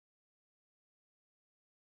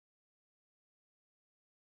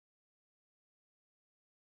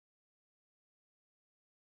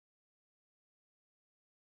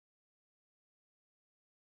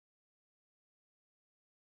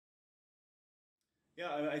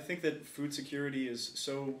Yeah, I think that food security is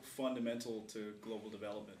so fundamental to global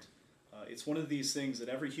development. It's one of these things that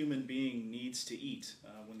every human being needs to eat.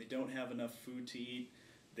 When they don't have enough food to eat,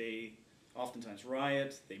 they oftentimes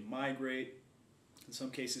riot, they migrate. In some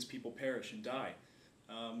cases, people perish and die.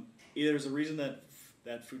 There's a reason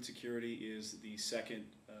that food security is the second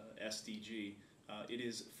SDG. It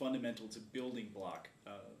is fundamental to building block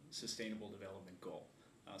sustainable development goal.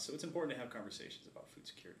 So it's important to have conversations about food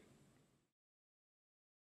security.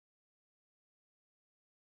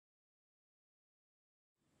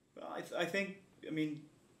 I think,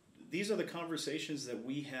 these are the conversations that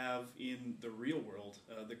we have in the real world,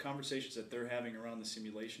 the conversations that they're having around the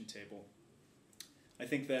simulation table. I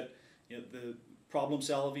think that the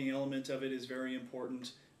problem-solving element of it is very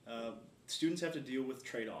important. Students have to deal with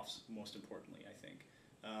trade-offs, most importantly, I think.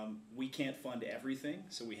 We can't fund everything,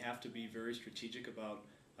 so we have to be very strategic about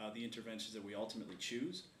the interventions that we ultimately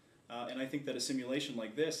choose. And I think that a simulation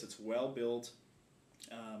like this, that's well built,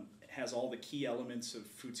 has all the key elements of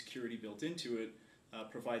food security built into it,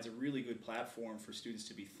 provides a really good platform for students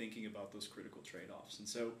to be thinking about those critical trade-offs. And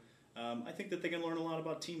so I think that they can learn a lot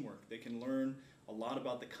about teamwork. They can learn a lot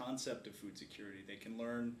about the concept of food security. They can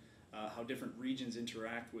learn how different regions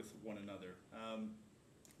interact with one another.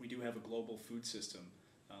 We do have a global food system,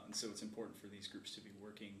 and so it's important for these groups to be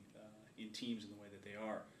working in teams in the way that they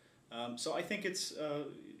are. So I think it's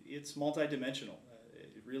multidimensional.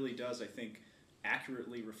 It really does, I think,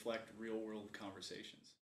 accurately reflect real-world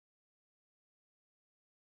conversations.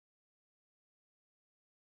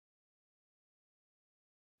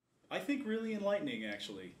 I think really enlightening,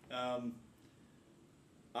 actually.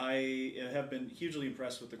 I have been hugely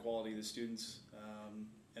impressed with the quality of the students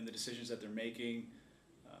and the decisions that they're making.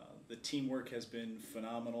 The teamwork has been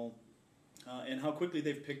phenomenal, and how quickly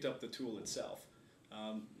they've picked up the tool itself.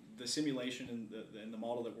 The simulation and the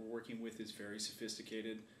model that we're working with is very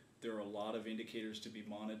sophisticated. There are a lot of indicators to be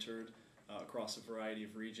monitored across a variety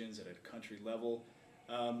of regions at a country level.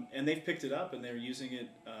 And they've picked it up and they're using it,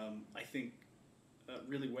 I think,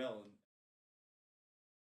 really well.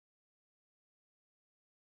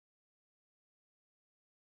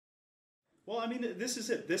 Well, this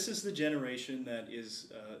is it. This is the generation that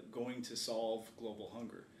is going to solve global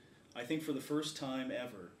hunger. I think for the first time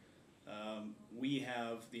ever, we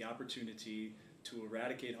have the opportunity to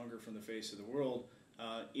eradicate hunger from the face of the world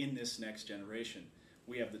in this next generation.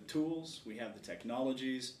 We have the tools, we have the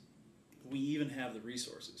technologies, we even have the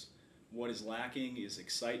resources. What is lacking is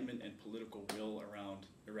excitement and political will around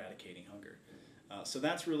eradicating hunger. So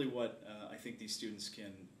that's really what I think these students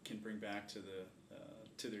can bring back to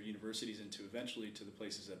their universities and to eventually to the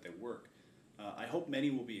places that they work. I hope many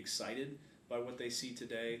will be excited by what they see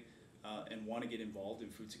today and want to get involved in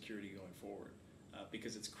food security going forward,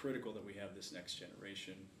 because it's critical that we have this next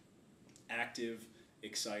generation active,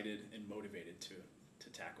 excited, and motivated to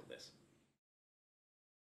tackle this.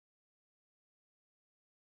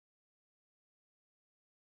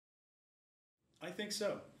 I think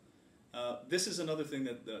so. This is another thing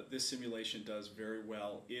that this simulation does very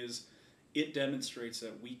well, is it demonstrates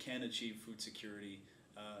that we can achieve food security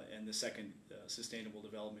and the second Sustainable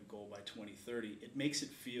Development Goal by 2030. It makes it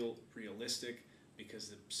feel realistic because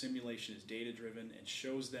the simulation is data-driven and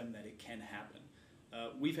shows them that it can happen.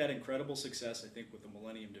 We've had incredible success, I think, with the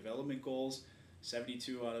Millennium Development Goals.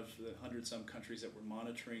 72 out of the 100-some countries that we're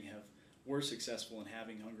monitoring were successful in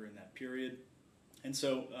having hunger in that period. And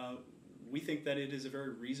so we think that it is a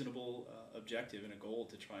very reasonable objective and a goal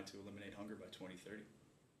to try to eliminate hunger by 2030.